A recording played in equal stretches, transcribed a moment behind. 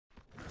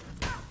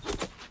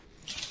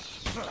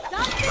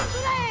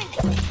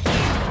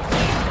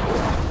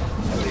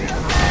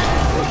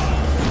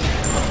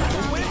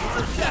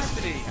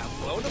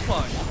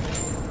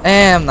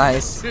Damn,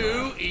 nice.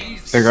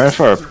 They're going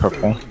for a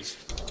purple.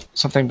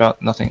 Something about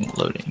nothing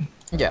loading.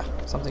 Yeah,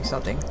 something.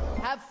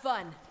 Have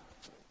fun.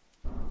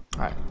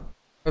 Alright.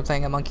 We're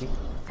playing a monkey.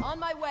 On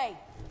my way.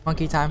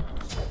 Monkey time.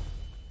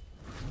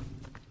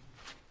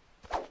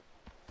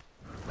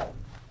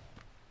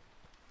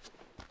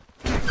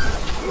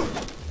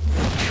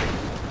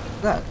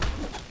 What's that?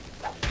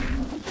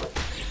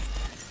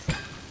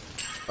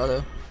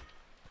 Hello.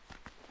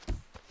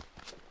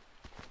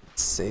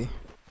 Let's see.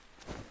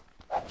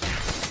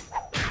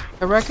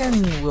 I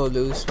reckon we'll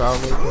lose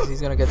probably because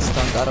he's gonna get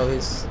stunned out of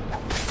his.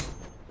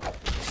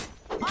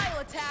 I'll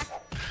attack.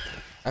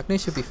 Acne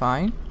should be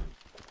fine.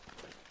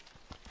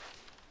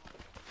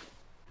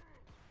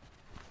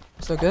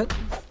 So good.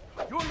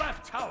 Your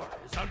left tower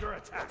is under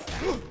attack.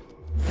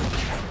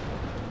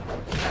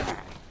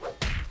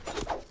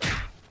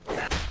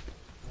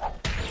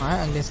 Alright,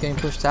 Agne's getting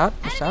pushed out.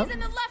 Enemies in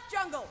the left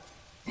jungle.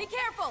 Be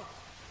careful.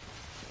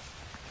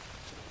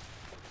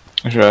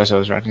 I just realized I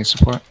was racking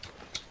support.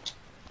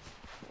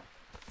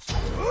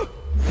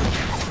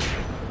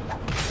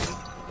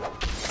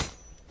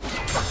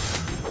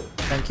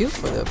 Thank you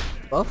for the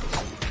buff.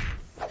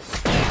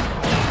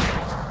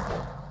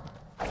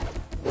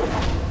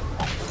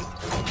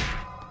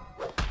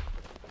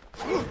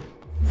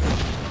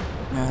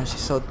 Yeah, she's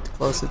so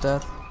close to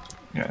death.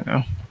 Yeah, I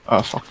know.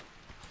 Oh, fuck.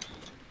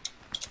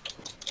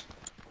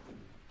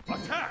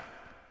 Attack!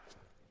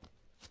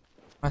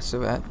 That's too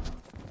bad.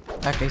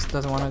 Acne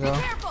doesn't want to go.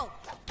 Careful.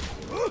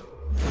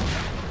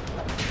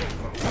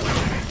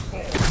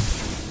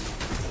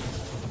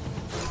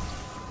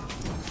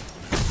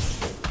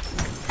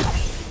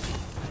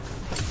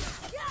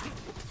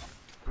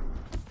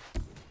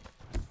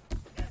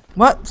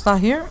 What? It's not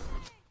here?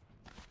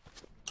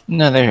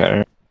 No, they're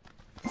here.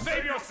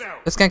 Save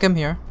yourself! This can't come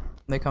here.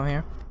 They come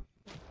here.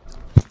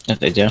 If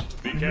they do.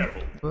 Be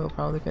careful. We'll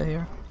probably get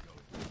here.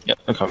 Yep,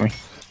 they're coming.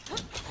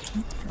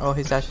 Oh,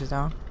 his dash is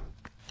down.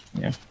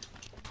 Yeah.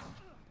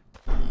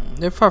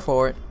 They're far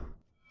forward.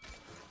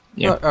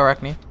 Yeah. Oh,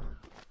 Arachne.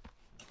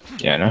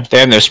 Yeah, no. They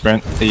had their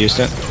sprint. They used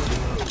it.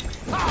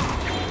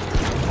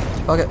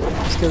 Fuck it.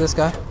 Let's kill this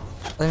guy.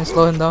 Let me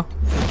slow him though.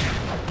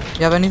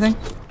 You have anything?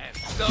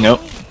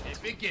 Nope.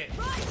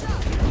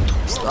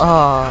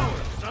 Ah.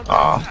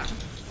 Aw.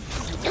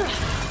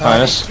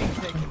 Nice.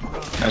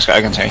 Nice guy,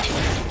 I can tank.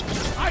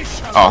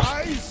 Off.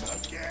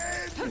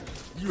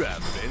 You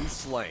have been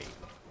slain.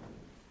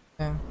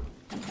 Damn.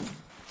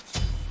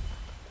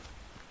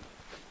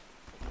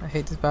 I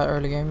hate this bad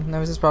early game.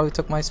 Nemesis probably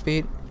took my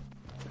speed.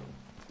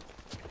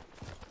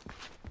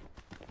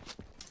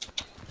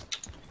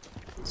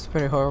 It's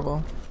pretty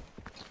horrible.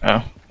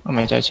 Oh, I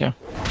might die too.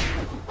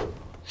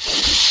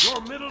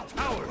 Your middle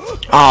tower.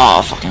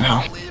 Oh, fucking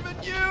hell.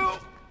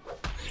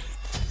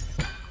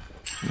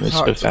 It's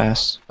so Hard.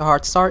 fast. A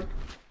hard start.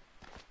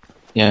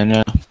 Yeah,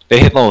 no. They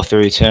hit level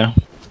 3 too.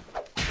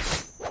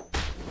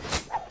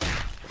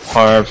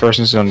 Our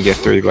person's gonna get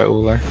 3 by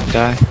Uller and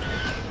die.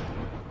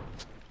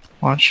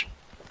 Watch.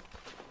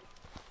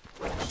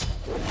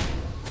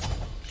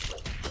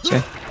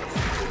 See?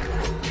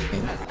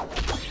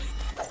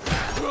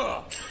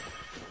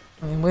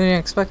 I mean, we didn't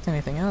expect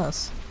anything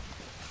else.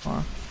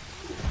 Or,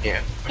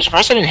 Yeah. I'm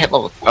surprised I didn't hit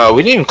level.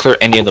 We didn't even clear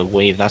any of the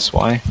wave, that's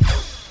why.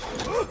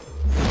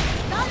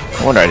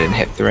 I wonder I didn't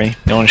hit 3.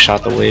 No one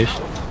shot the wave.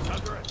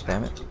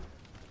 damn it.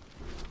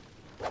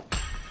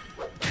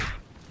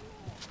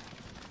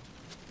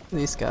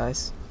 These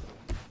guys.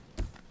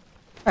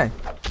 Hey,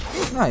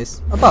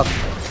 nice. Above.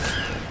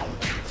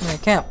 Yeah,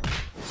 camp.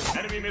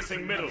 Enemy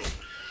missing middle.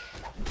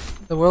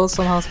 The world's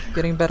somehow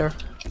getting better.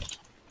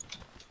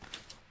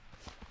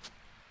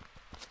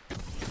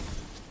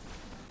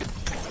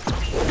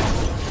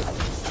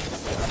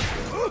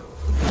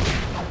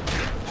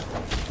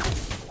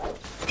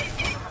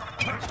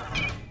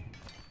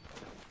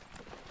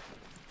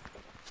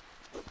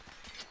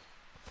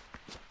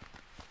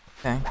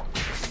 Okay.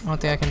 I don't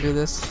think I can do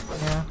this.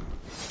 Yeah.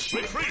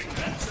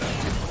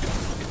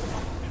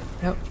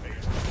 Yep.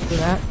 Do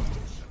that.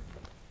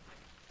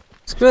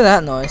 Screw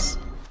that noise.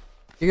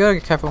 You gotta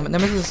get careful.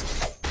 Nemesis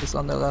is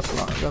on the left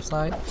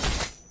side.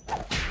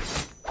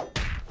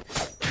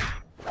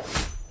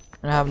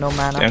 And I have no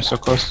mana. Damn, so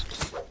close.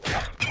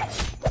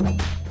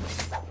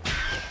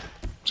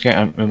 Okay,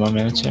 I'm in my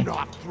minutes here.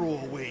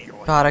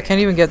 God, I can't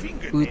even get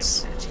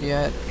boots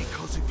yet.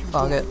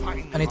 Fuck it.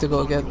 I need to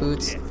go get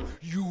boots.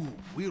 You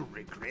will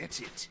regret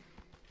it.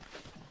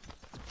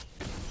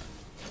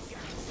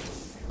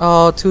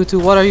 Oh, Tutu,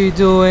 what are you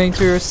doing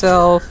to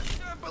yourself?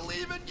 I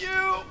believe in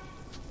you.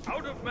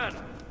 Out of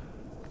mana.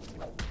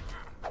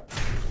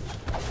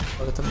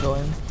 Look at them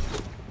going.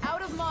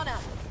 Out of mana.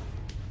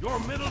 Your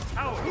middle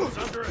tower is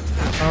under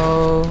attack.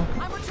 Oh.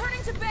 I'm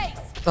returning to base.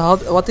 So how,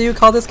 what do you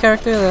call this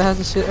character that has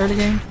a shit early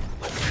game?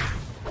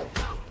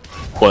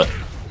 What?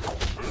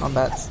 Hun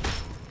Batz.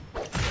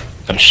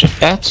 Some shit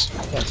bats?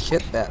 Yeah,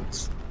 shit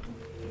bats.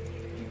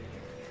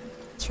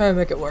 Try to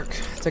make it work.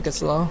 Take it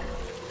slow.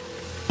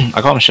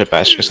 I call him shit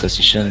bash just because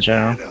he's shit in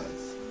general.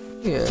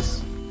 He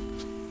is.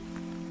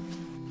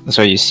 That's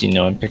why you see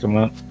no one pick him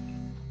up.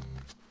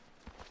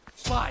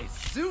 By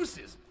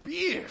Zeus's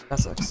beard. That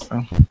sucks.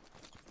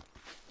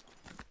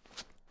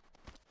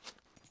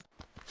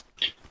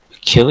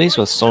 Achilles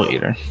was Soul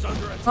Eater.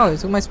 Oh, he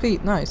took my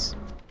speed. Nice.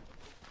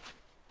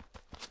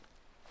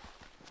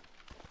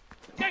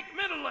 Take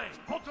middle lane.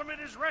 Ultimate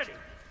is ready.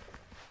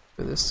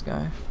 For this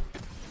guy.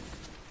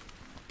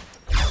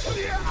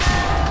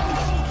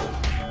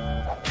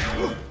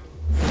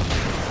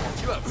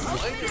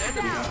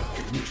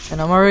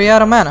 And I'm already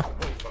out of mana.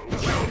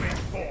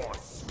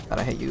 God,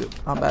 I hate you,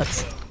 Hun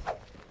Batz.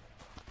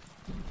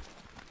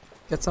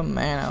 Get some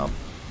mana up.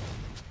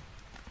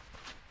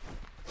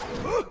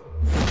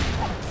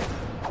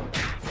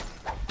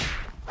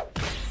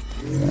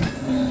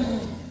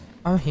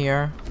 I'm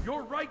here.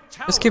 Your right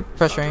tower Just keep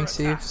is under pressuring,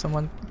 see if attack.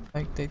 someone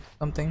like did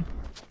something.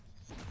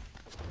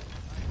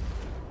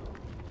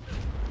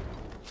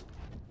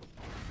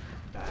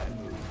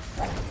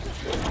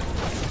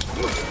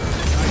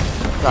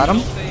 Got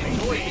him.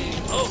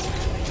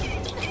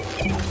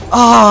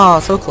 Ah,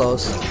 so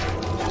close.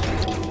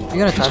 You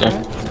gonna attack Okay.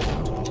 him?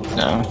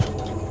 No.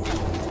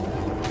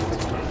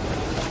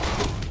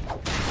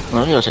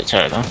 Let me go take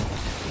Terra though. I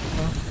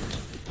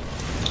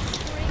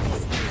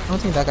don't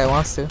think that guy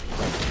wants to.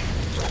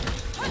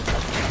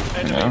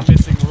 Enemy No.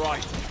 missing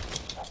right.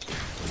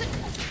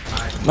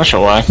 I'm not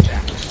sure why.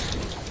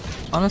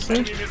 Honestly?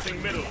 Enemy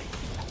missing middle.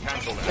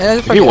 Cancel that. Yeah,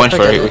 If you went for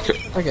forget it, we it. could.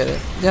 Forget it.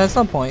 Yeah, it's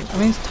no point. I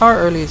mean, tower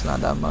early is not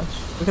that much.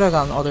 We could have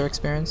gotten other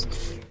experience.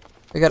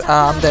 We got.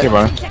 I'm dead. Here, bro.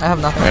 I have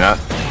nothing. Why not?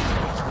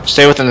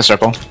 Stay within the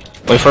circle.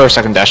 Wait for a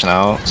second dash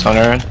now.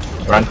 Sonar,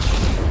 run.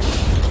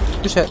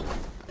 Good shit.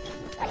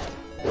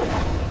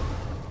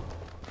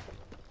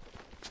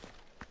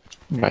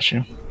 Got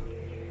you.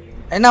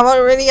 And I'm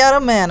already out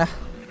of mana.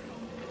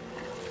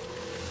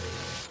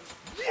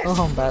 Go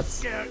home,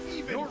 Batz.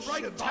 Your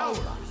right tower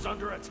is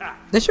under attack.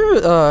 They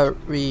should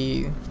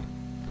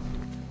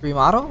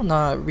remodel?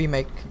 No,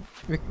 remake.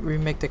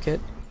 Remake the kit.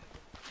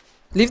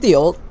 Leave the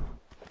old.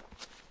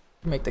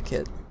 Remake the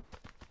kit.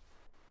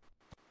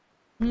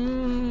 I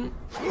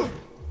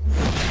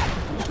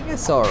think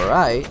it's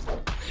alright.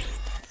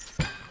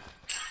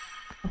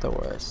 Not the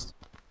worst.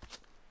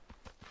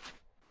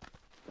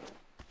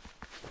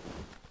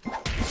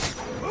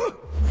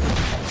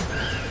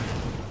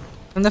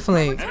 Can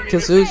definitely kill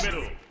Zeus.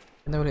 Middle.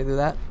 Can definitely do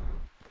that.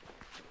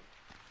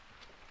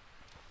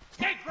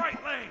 Take right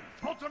lane.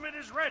 Ultimate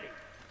is ready.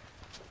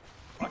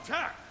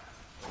 Attack.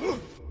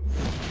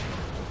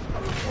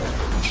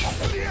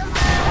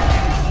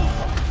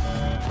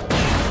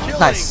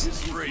 Nice.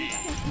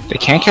 They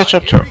can't catch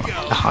up to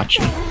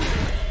Hachi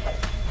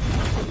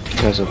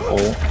because of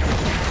ult.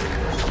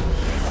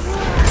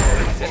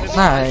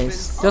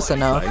 Nice. Just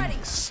enough.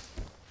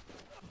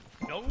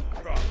 No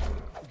problem.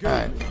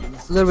 Alright.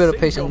 A little bit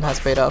of patience has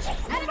paid off.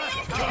 Enemy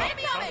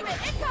ultimate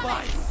incoming!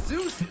 By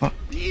Zeus's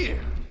beard.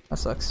 That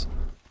sucks.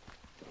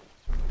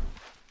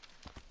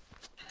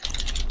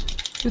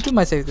 You two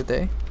might save the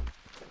day.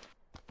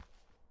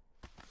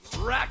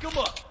 Rack 'em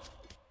up.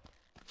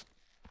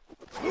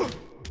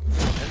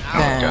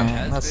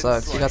 Damn, that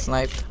sucks. You got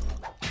sniped.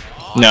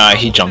 Nah,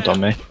 he jumped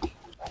on me.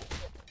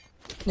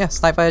 Yeah,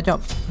 sniped by a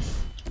jump.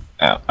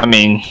 I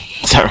mean,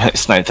 it's not really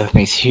snipe. That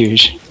thing's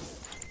huge.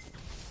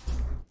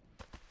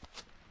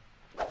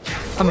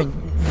 I mean,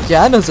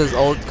 Janus's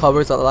ult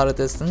covers a lot of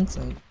distance,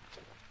 and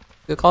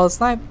you call it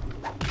snipe.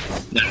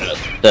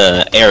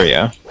 The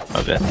area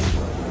of it.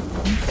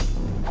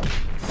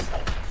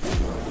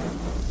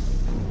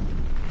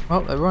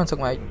 Well, everyone took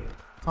my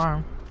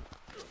farm.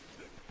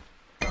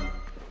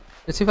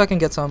 Let's see if I can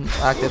get some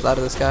active out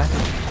of this guy.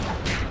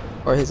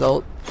 Or his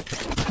ult.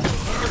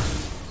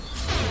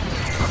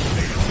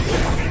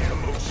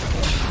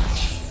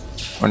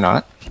 Or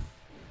not.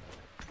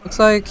 Looks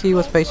like he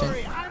was patient.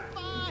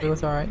 It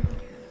was alright.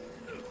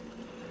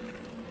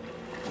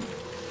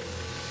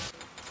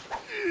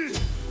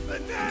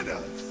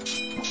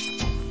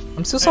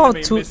 I'm still saw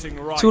Enemy two missing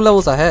right.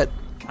 levels ahead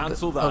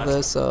Cancel of that.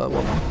 this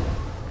woman.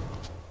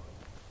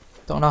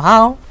 Don't know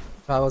how.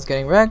 I was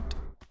getting wrecked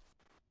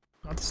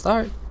at the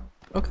start.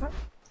 Okay.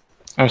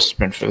 I was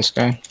sprint for this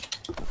guy.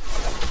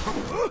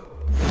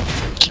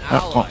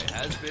 Oh,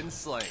 has been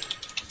slain.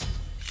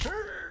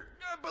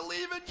 I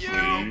believe in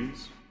you.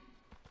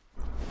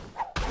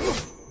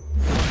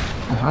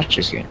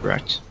 Hachi's getting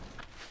wrecked.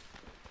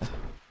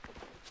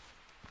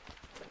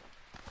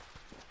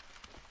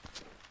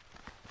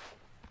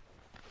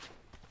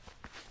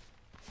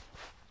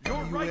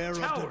 Your right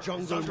tower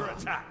is under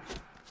attack.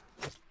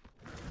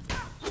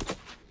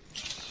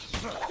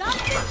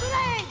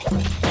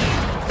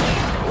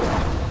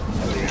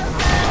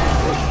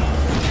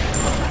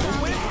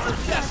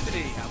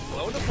 Destiny have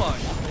blown apart.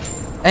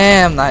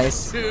 Damn,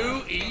 nice.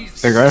 Too easy.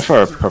 They're going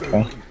for a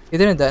purple. He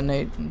didn't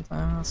detonate.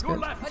 That's Your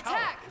good. left tower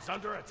Attack. is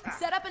under attack.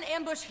 Set up an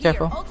ambush here.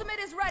 Careful. Ultimate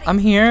is ready. I'm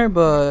here,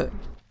 but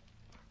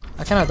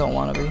I kind of don't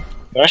want to be.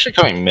 They're actually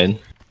coming mid.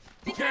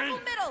 Be careful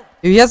middle.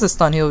 If he has a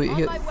stun, On my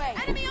way.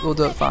 Enemy we'll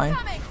do it ultimate fine.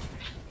 incoming.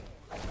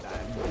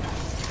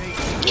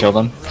 Kill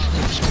them.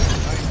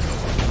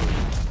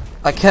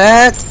 I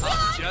can't.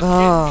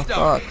 Oh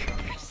fuck.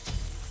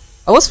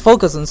 I was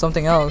focused on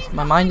something else.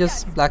 My mind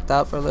just blacked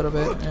out for a little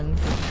bit, and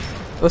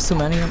it was too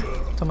much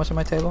on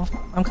my table.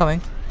 I'm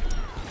coming.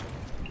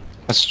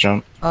 Let's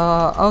jump.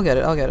 I'll get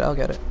it. I'll get it. I'll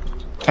get it.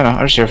 I know.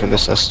 I'm just here for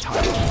this. This.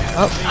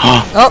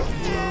 Oh.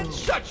 Oh.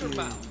 Shut your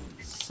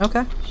mouth.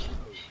 Okay.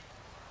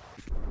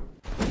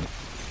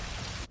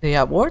 Do you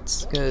have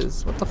wards?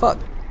 Cause what the fuck?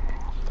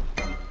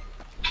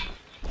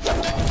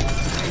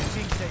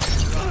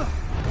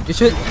 You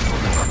should.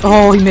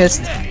 Oh, he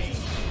missed.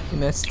 He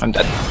missed. I'm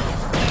dead.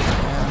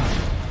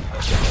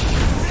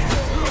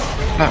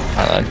 Oh,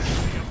 I lied.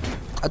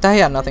 I thought he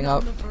had nothing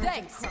up.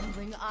 Thanks.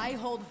 Something I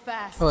hold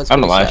fast. Oh, it's I'm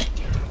pretty alive.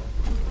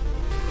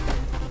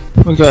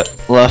 sad. We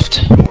got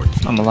left.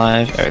 I'm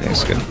alive.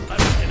 Everything's good.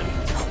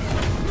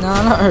 No,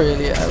 not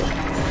really. I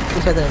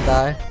wish I didn't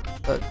die.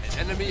 But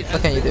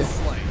what can you do?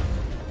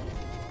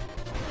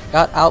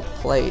 Got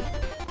outplayed.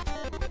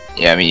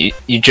 Yeah, I mean,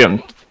 you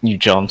jumped. You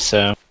jumped,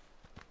 so.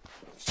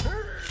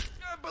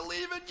 I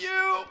believe in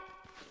you.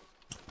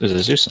 There's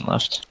a Zeus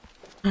left.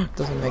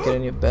 Doesn't make it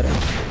any better.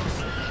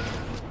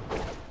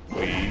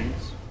 Please.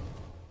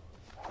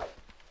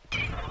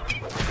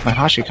 My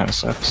Hashi kind of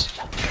sucks.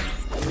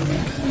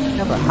 You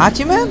have a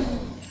Hachi man?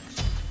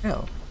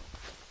 Ew.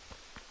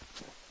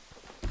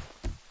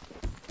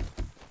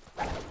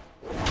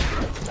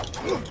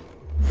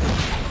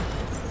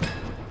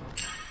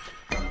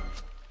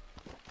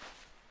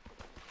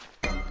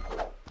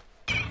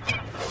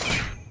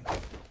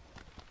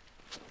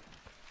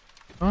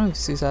 I don't know if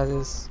Suicide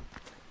is.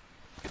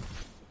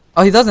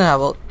 Oh, he doesn't have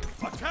ult.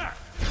 Attack.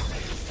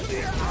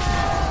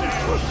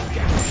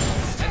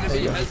 There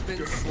you go.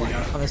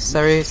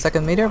 Unnecessary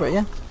second meter, but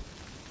yeah.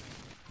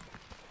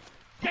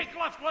 Take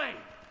left lane.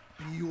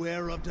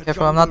 Beware of the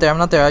Careful, I'm not there. I'm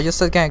not there. I just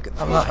said gank.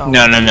 I'm not. Oh.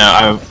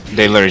 No.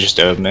 They literally just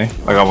dove me.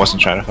 Like I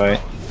wasn't trying to fight.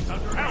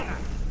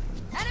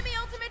 Enemy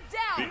ultimate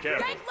down. Be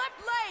careful. Gank left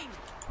lane.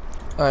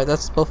 All right,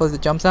 that's both of the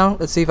jumps down.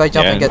 Let's see if I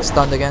jump and Yeah. get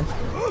stunned again.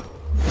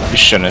 You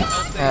shouldn't.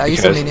 I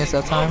used some Because- lenience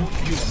that time.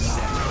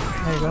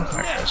 There you go.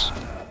 There it is.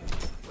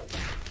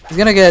 He's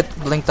gonna get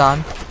blinked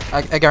on.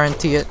 I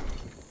guarantee it.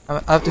 I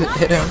have to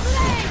hit him.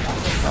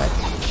 Alright.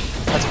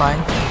 That's fine.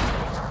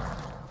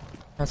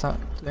 That's not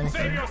doing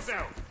Save anything.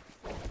 yourself.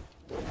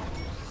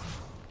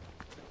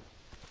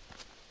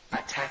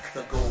 Attack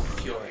the Gold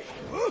Fury.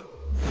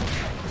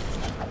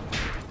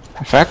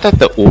 The fact that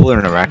the Ul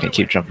and Arachne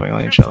keep jumping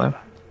on each other.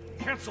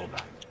 Cancel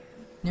that.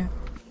 Yeah.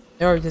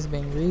 They're just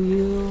being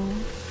real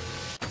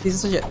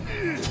pieces of shit.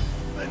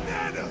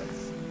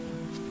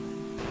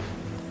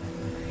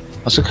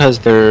 Also because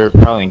they're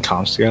probably in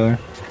comms together.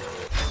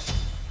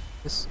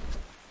 Just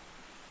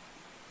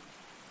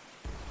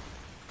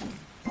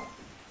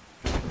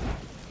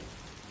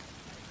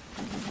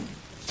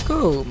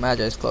cool,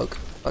 Magi's cloak.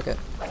 Fuck it.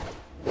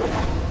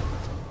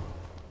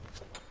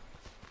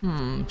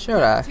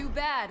 Should I? Too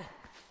bad.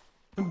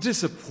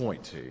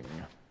 disappointing.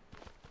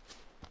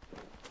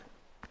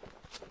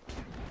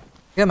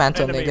 Get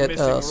Mantle and they Enemy get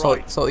missing Soul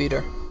right.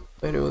 Eater.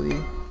 So it will be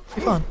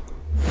fun.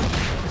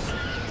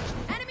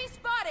 Enemy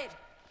spotted.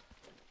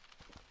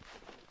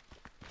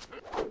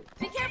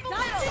 Be careful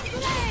middle.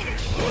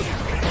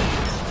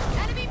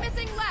 Enemy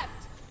missing left.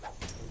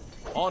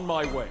 On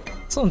my way.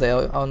 Someday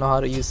I'll know how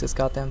to use this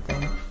goddamn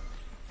thing.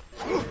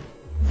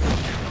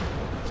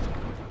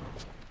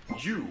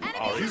 You Enemy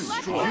are left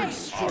destroyed.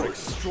 lane.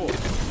 Destroyed.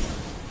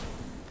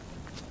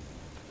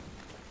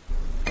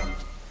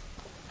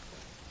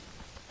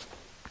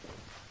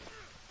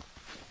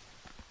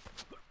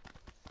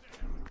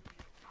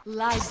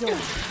 Lies on.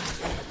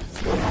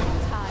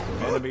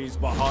 Time. Enemies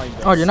behind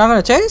us. Oh, you're not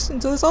gonna chase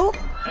into this hole?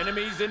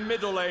 Enemies in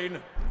middle lane.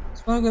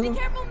 It's not Be gonna,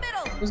 careful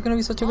middle. it's gonna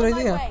be such a On good my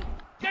idea. way.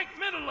 Take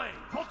middle lane.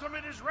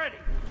 Ultimate is ready.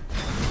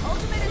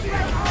 Ultimate is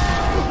ready.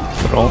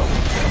 But all.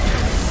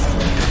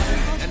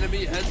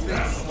 Enemy has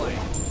been slain.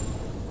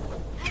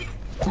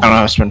 I don't know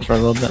how to sprint for a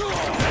little bit.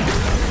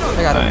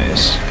 I got it.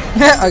 Nice.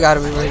 I got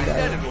it. We really got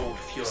it. Gold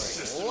Fury.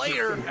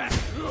 Slayer.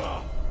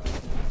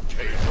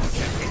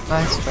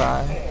 Nice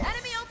try.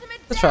 Enemy ultimate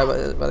Let's try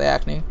down. by the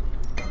Acne.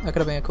 That could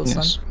have been a cool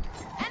Yes. stun.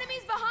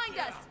 Enemies behind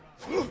us.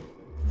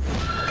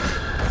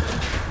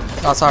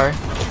 Oh, sorry.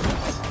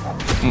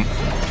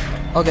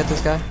 I'll get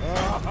this guy.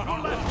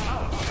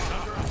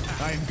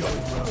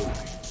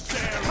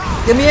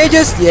 Give me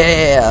Aegis!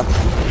 Yeah!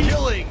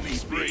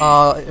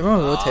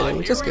 Everyone rotated,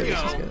 which is good, which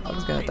is good. I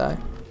was gonna die.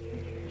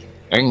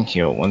 I can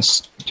heal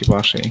once people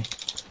actually.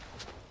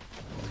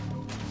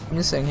 I'm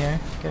just sitting here,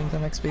 getting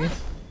some XP.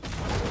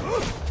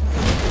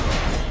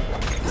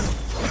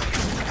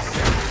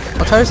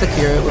 I'll try to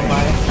secure it with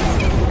my...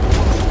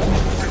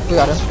 We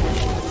got him.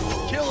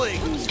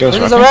 Goes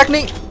There's Arachne.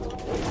 Arachne!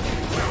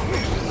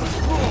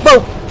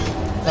 Boom!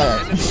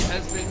 Alright.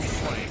 Has been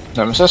slain.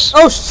 Nemesis.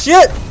 Oh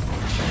shit!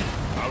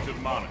 Out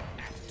of mana.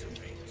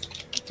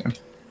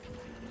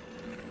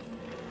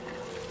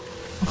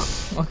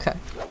 Okay.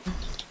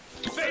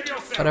 Save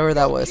yourself. Whatever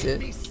that was,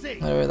 it.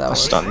 Whatever that I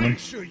was. stunned him. Make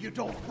sure you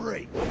don't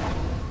break.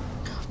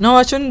 No,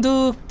 I shouldn't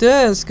do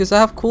this because I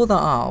have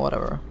cooldown. Oh,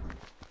 whatever.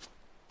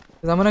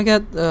 Cause I'm gonna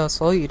get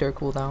Soul Eater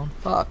cooldown.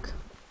 Fuck.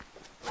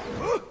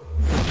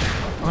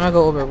 I'm gonna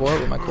go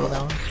overboard with my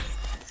cooldown.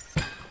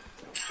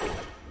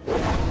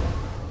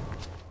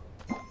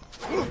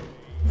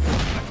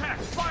 Attack,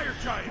 fire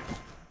giant!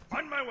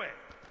 On my way!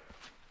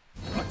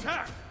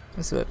 Attack!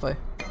 Let's see what I play.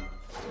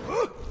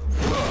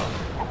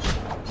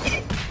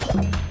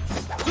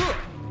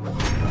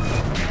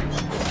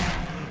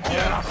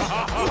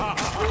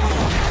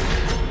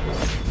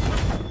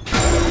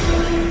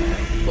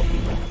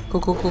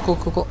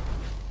 Cool.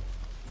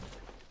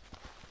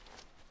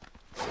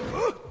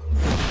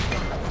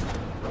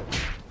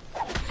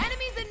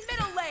 Enemies in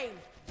middle lane.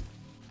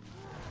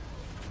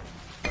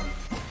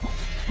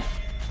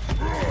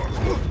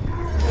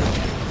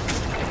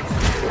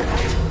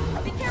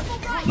 Be careful,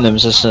 right.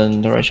 Nemesis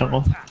in the right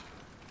jungle.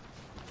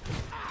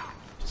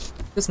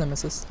 This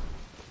Nemesis.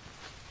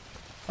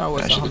 Oh,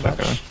 what's Yeah, she's not back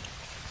much. around.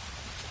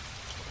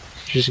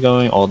 She's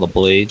going all the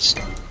blades.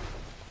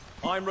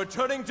 I'm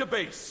returning to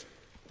base.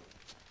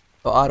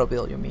 Oh, auto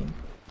build, you mean?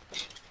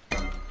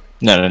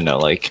 No,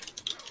 like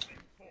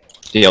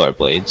the other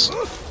blades.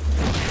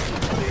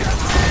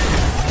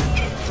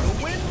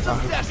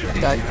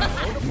 Died.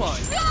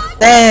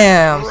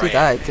 Damn, she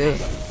died too.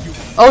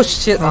 Oh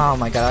shit! Oh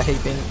my god, I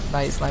hate being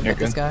night sniped You're at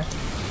this good. guy.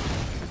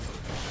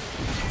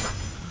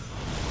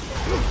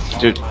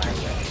 Dude,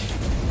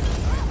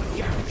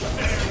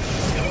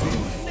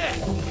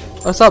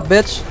 What's up,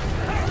 bitch?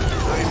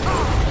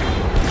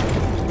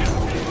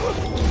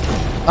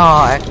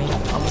 Oh, Acme.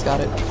 Almost got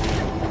it.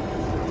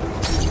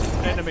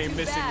 Enemy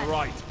missing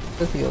right.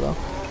 Good for you though.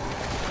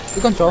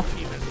 Good control.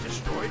 Team has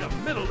destroyed a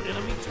middle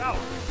enemy tower.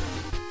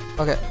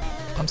 Okay.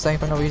 I'm staying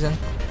for no reason.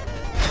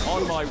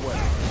 On my way.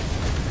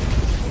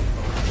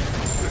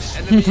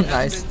 Enemy has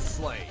Nice. been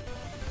slain.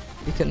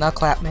 You could not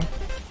clap me.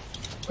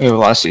 we have a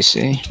lot of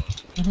CC.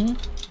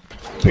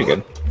 Pretty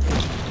good.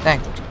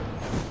 Dang.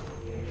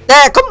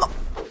 Dang, come on!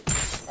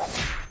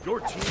 Your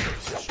team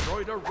has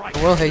destroyed a right. The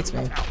world hates me.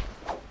 enemy tower.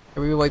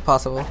 Every way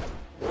possible.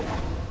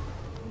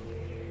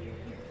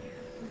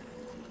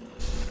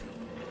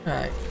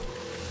 Alright.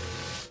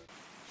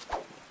 I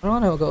don't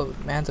wanna go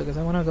Mantle because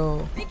I wanna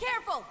go Be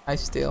careful.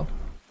 Ice Steel.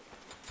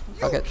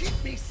 Fuck it.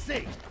 Keep me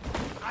safe.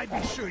 I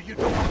be sure you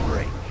don't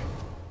break.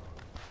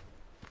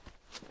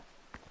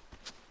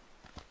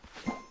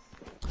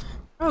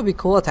 That would be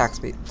cool. Attack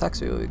speed. Attack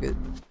speed would be good.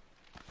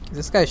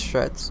 This guy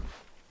shreds.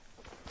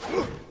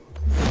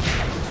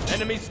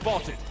 Enemy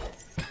spotted.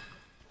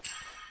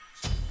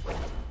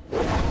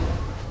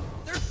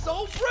 They're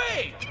so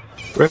brave.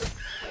 Rip.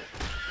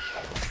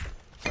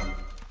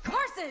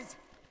 Horses.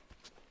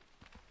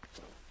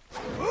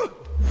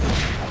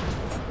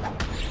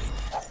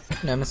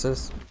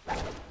 Nemesis.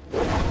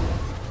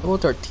 Level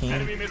 13.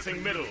 Enemy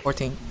missing middle.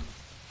 14.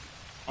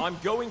 I'm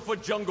going for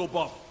jungle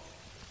buff.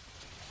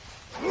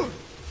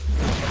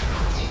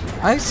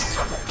 Ice.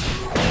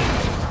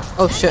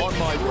 Oh shit. On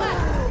my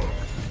way.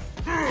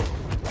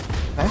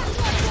 Okay.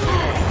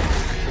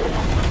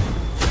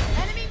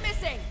 Enemy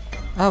missing.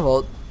 I have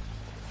ult.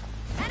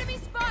 Enemy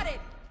spotted.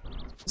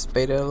 Just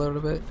bait it a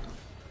little bit.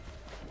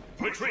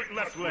 Retreat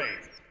left lane.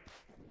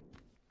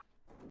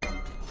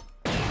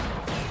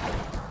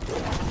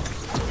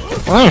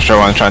 I'm not sure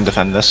why I'm trying to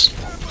defend this.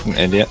 I'm an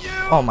idiot.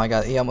 Oh my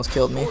god, he almost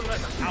killed me. Your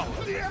left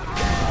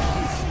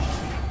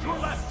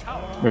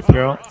tower. Rip,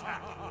 you're out.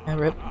 And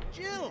rip.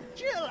 Jill,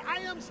 I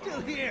am still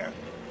here.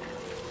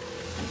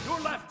 Your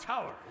left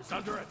tower is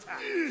under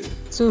attack.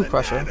 Two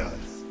pressure.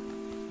 Bananas.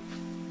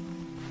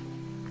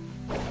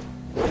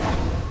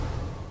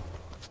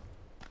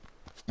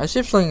 My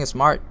shift sling is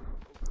smart.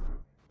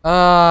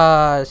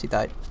 She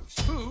died.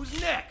 Who's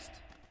next?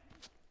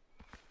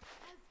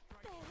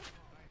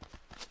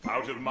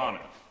 Out of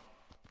mana.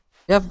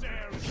 Yep.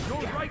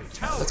 Your right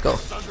tower Let's go.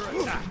 is under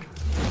attack.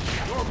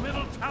 Your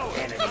middle tower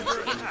is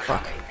under attack.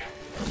 Fuck.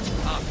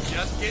 I'm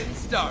just getting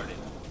started.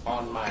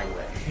 On my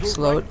way. Your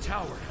Slowed. right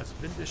tower has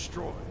been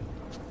destroyed.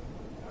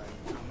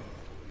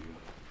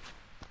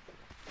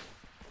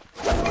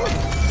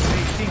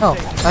 Oh,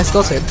 nice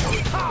skill save.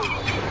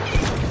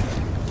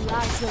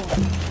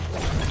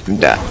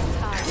 That.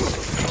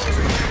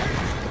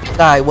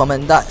 Die,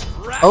 woman, die.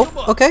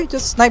 Oh, okay,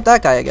 just snipe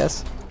that guy, I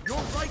guess. Your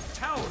right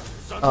tower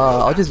is under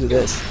I'll just do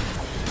this.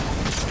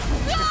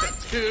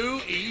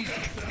 Too easy.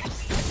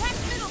 Attack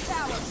middle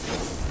tower.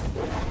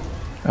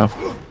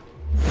 Oh.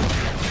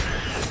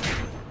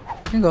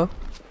 You can go.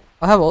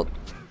 I have ult.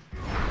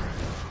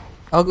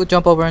 I'll go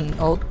jump over and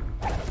ult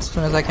as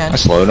soon as I can. I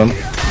slowed him.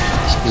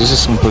 This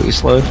is completely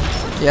slowed.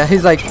 Yeah,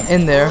 he's like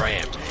in there.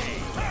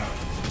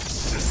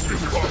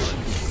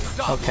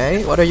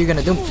 Okay, what are you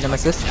gonna do,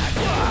 Nemesis?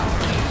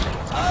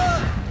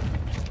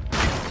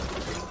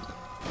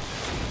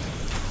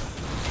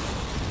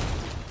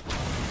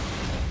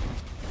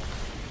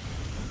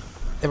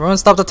 Everyone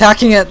stopped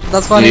attacking it.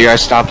 That's funny. You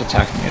guys stopped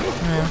attacking it.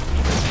 Yeah.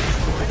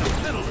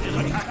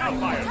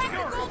 Attack the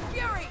Gold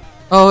Fury.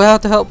 Oh, we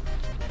have to help.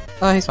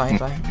 Oh, he's fine, he's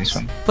fine. This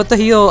one. Put the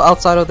heal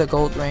outside of the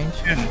gold range,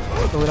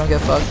 so we don't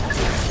get fucked.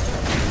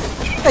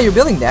 Hey, you're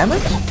building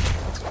damage?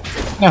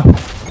 No.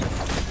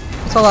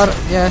 It's a lot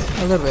of, yeah,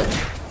 a little bit.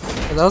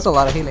 But that was a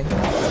lot of healing.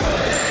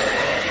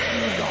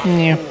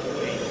 Yeah.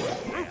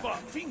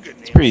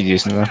 It's pretty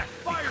decent though.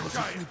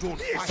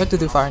 What to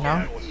do fire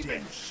now?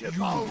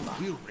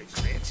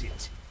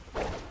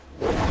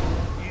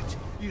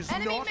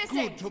 Enemy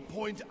missing. To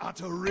point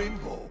at a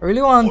rainbow. I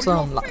really want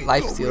some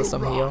lifesteal,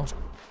 some heal.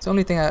 It's the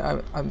only thing I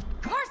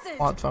Horses.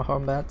 want for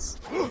Hun Batz.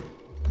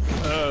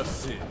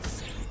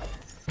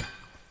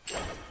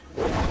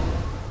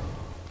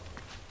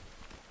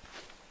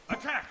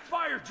 Attack!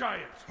 Fire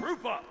giants!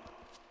 Group up!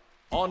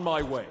 On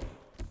my way.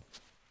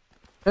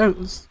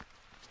 There's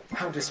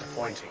How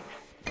disappointing.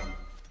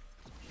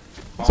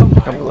 some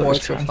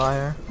wards of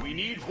fire. We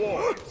need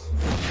wards!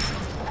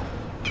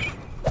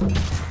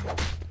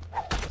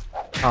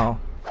 Oh.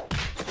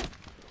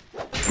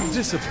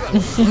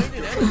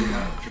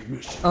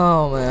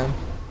 Oh man.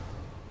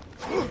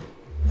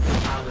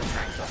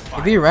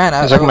 If he ran,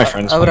 It's like my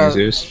friend's playing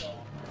Zeus.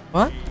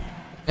 What?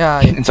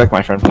 Yeah. It's like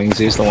my friend playing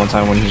Zeus the one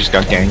time when he just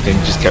got ganked and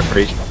he just kept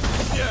freaking.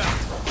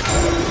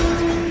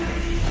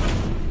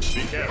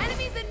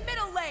 Enemies in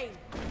middle lane.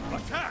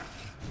 Attack!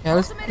 Yeah,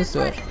 let's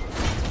do it.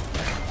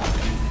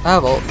 I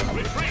have ult.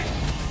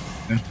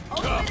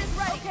 Ultimate is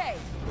ready. Okay.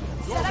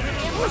 Set up an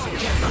ambush.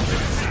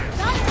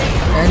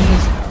 And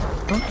he's.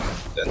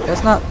 Huh?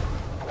 That's not.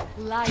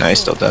 No, he's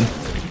still dead.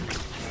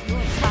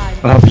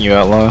 I'm helping you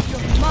out, Law.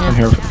 I'm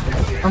here.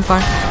 I'm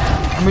fine.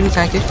 I'm really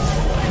tanky.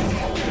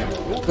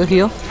 Good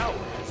heal.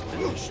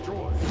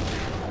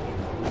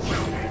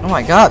 Oh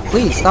my god,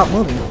 please stop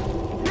moving.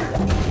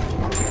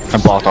 I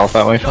blocked off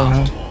that way from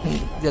him.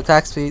 The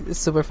attack speed is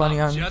super funny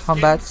on Just Hun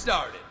getting Batz.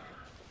 started.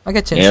 I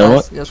get chin Yeah,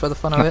 shots what? just for the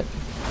fun of it.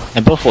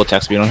 I built full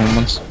attack speed on him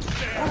once.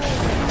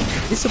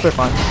 He's super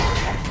fun.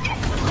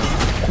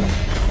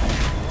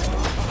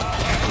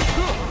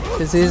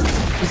 This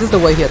is the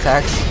way he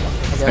attacks.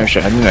 Oh Okay.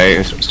 shit, I didn't know he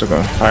was still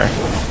going fire.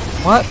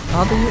 What?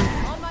 How do you?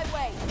 On my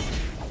way.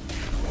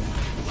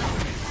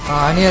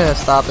 I need to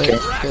stop it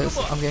because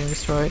I'm getting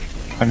destroyed.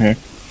 I'm here.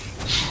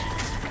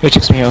 Who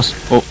took some heals?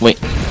 Oh, wait.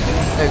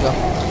 There you go.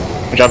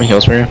 I'm dropping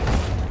heals for you.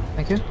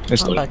 Thank you.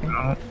 It's I'm loading.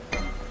 backing.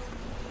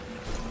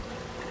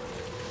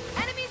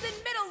 Enemies in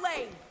middle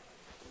lane.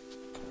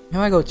 I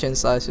might go chin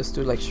size just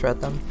to like shred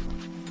them.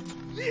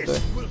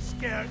 This will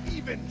scare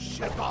even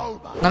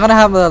Shivalba. Not gonna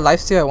have the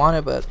lifesteal I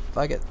wanted, but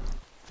fuck it.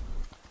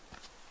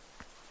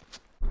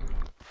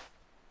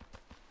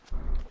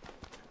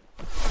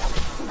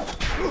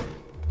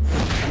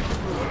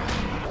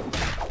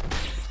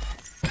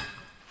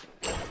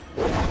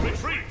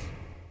 Retreat!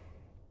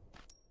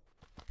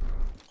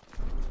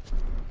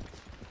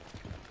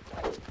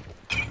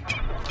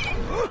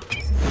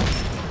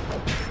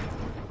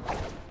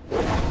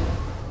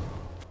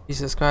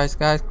 Jesus Christ,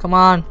 guys, come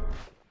on!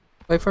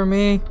 Wait for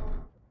me!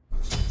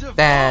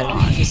 Damn,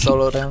 he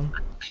soloed him.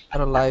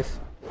 Out of life.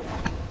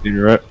 Dude,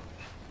 you're right.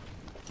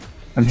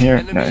 I'm here.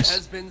 Enemy Nice.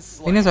 has been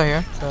slain. Minions are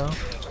here, so.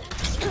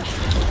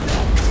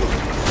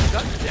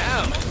 Shut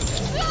down.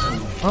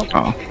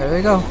 Oh, there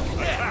we go.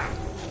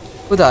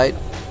 Who died?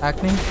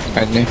 Acne?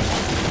 Acne.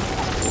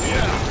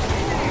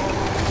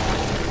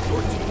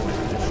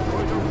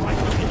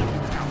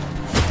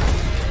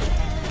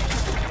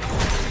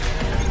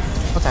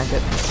 I'll tank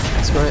it.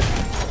 Screw it.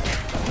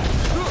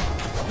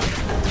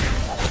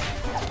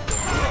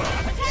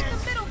 Attack the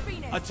middle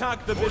phoenix.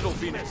 Attack the middle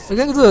phoenix! We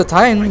can do the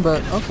Titan,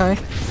 but okay.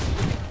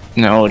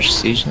 No, just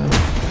siege them.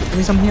 Give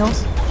me some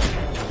heals.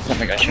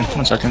 I got you.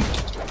 1 second.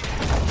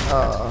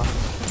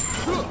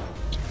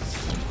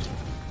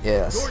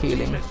 Yes, Your team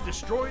healing. has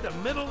destroyed a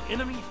middle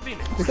enemy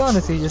phoenix. We can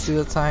honestly just do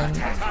the Titan.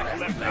 Attack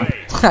left lane.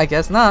 I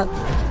guess not.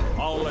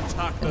 I'll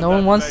attack the No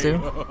one left wants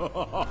lane.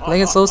 to.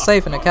 Playing it so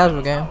safe in a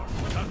casual game.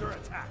 Under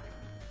attack.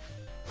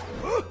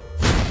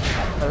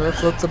 Whatever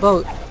floats the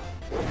boat.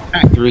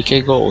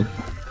 3k gold.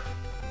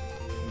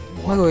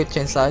 I'm gonna go with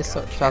chain size,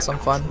 so try some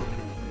fun.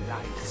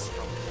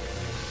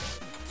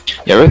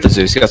 Yeah, we have the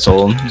Zeus. He got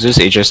sold. Zeus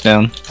Aegis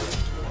down.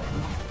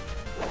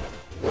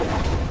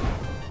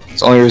 It's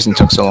the only reason it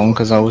took so long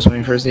because I was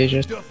waiting for his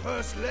Aegis. The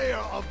first layer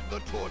of the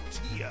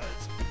tortillas,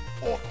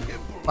 or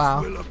pimples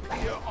Wow. will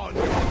appear on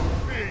your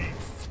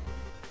face.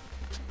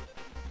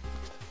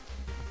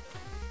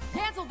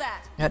 Cancel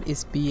that. That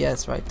is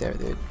BS right there,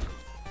 dude.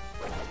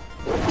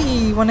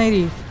 Eee,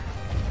 180.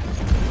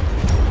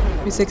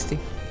 360.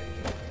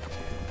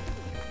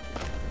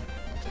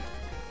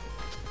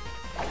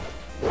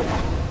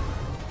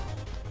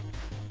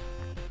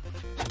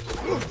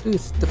 Dude,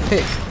 the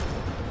pick.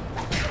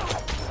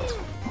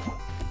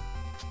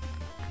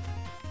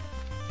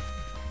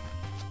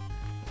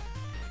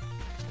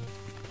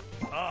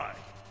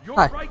 Your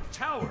Hi. right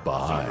tower. is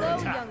Bye. under Hello,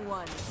 attack. young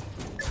ones.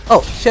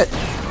 Oh, shit.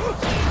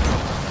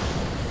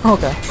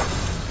 Okay.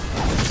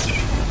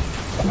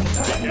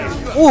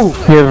 Ooh,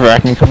 We have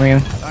Arachne coming in.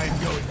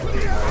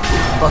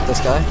 fuck this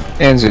guy.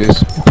 And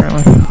Zeus,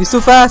 apparently. He's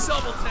too fast.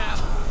 Double tap.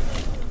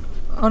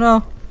 Oh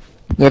no.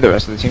 Yeah, the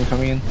rest of the team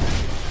coming in.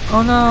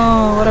 Oh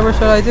no, whatever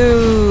should I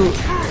do?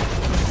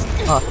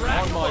 Oh,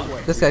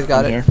 this guy's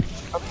got it.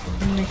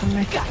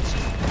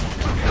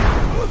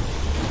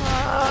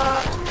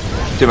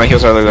 Dude, my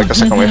heals are like a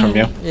second away from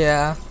you.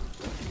 Yeah.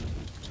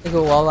 I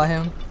go wall at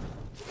him.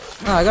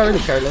 Oh, I got really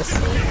careless.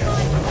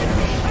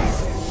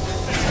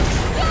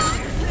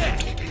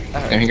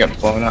 And he got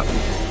blown up.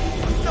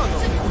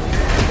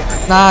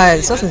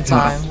 Nice, just in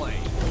time.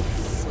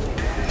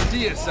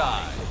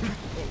 Deicide.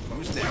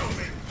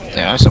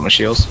 Yeah, I have so much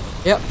shields.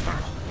 Yep.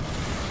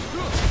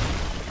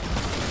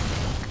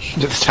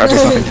 Did the tower do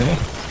something to me?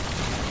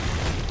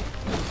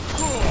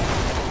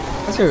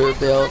 That's your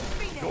build.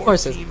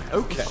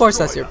 Of course,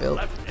 that's your build.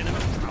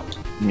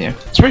 Yeah,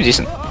 it's pretty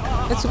decent.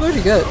 It's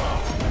pretty good.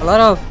 A lot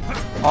of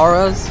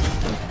auras,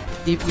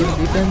 deep even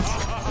defense,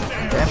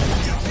 and damage.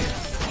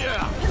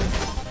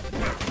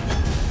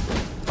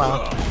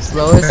 Wow,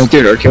 slowest.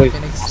 Dude, our killing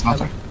Phoenix is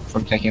nothing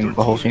from taking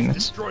the whole Phoenix.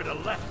 Destroy the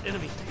left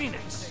enemy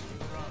Phoenix.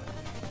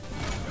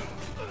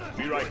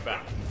 Be right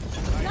back.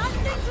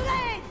 Nothing's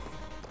legs!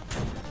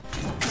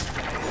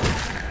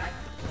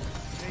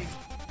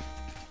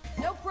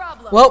 No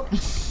problem. Well,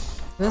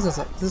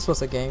 this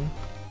was a game.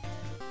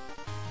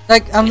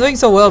 Like, I'm doing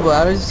so well,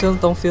 but I just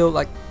don't feel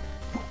like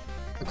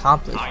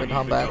accomplished with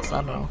Hun Batz. I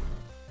don't know.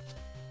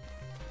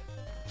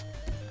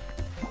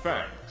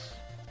 Thanks.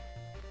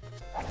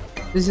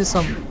 This is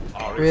some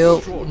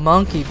real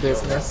monkey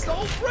business.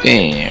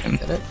 Damn.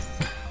 Get it?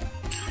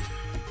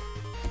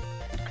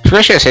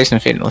 Forgot she has haste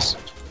and fatalist.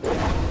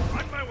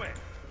 On my way.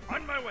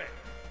 On my way.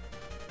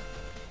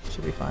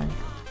 Should be fine.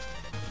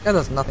 That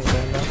does nothing to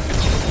him though.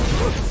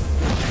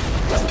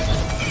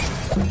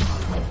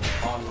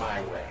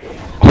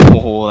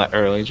 Oh, that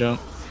early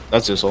jump.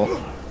 That's his soul.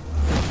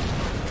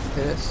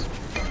 It is.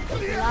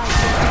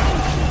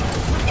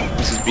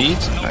 This is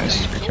beads.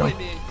 Nice. Good kill.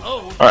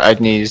 Our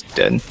Agni is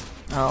dead.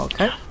 Oh,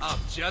 okay. I'm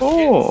just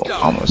Oh, getting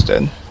started. almost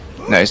dead.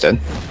 No, he's dead.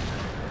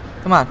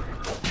 Come on.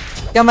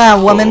 Come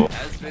on, woman.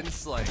 Has been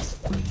sliced.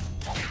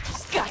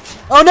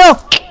 Oh no!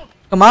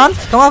 Come on.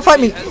 Come on, fight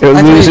me. You're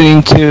I believe.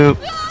 losing to.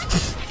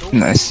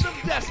 Nice. Of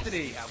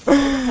destiny. Have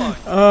fun.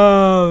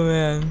 Oh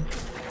man.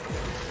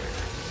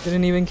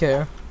 Didn't even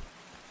care.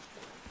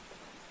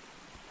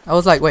 I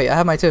was like, wait, I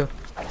have my 2.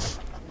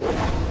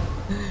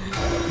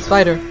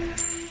 Spider.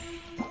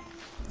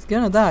 It's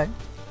gonna die.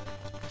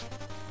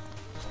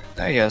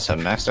 I guess have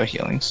maxed out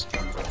healings.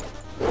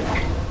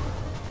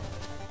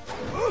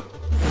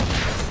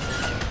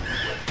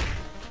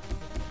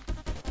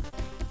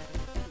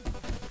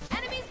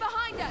 Enemies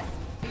behind us!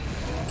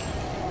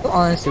 I'll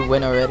honestly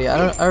win already.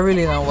 I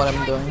really know what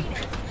I'm doing.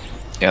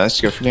 Yeah,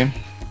 let's go for game.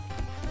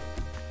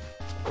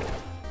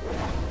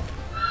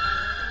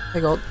 Hey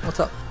Gold, what's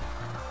up?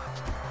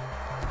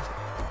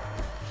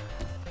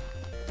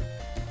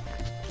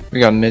 We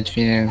got mid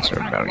Phoenix, or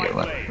about to get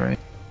left, right?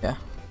 Yeah.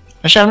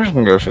 Actually, I'm just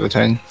gonna go for the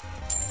Titan.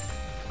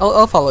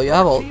 I'll follow you. I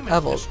have ult. I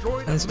have ult.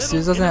 And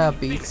Zeus doesn't have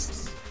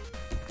beats.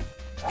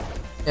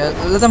 Yeah,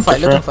 let them fight.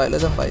 Let them fight.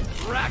 Let them fight.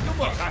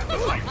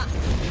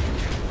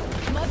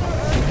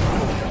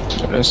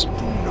 There it is.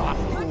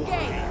 Good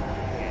game!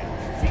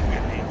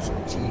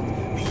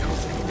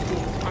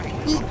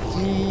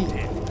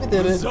 We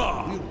did it.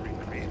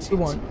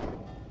 2-1.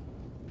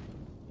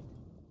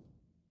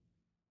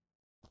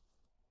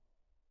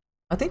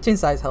 I think Chain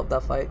Size helped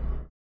that fight.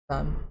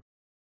 Done.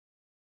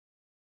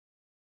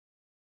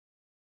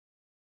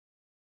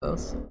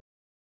 Close.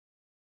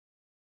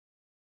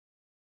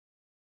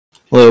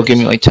 Well, it'll give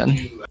me like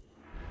 10.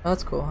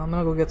 That's cool. I'm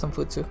gonna go get some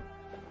food too.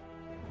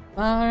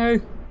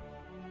 Bye.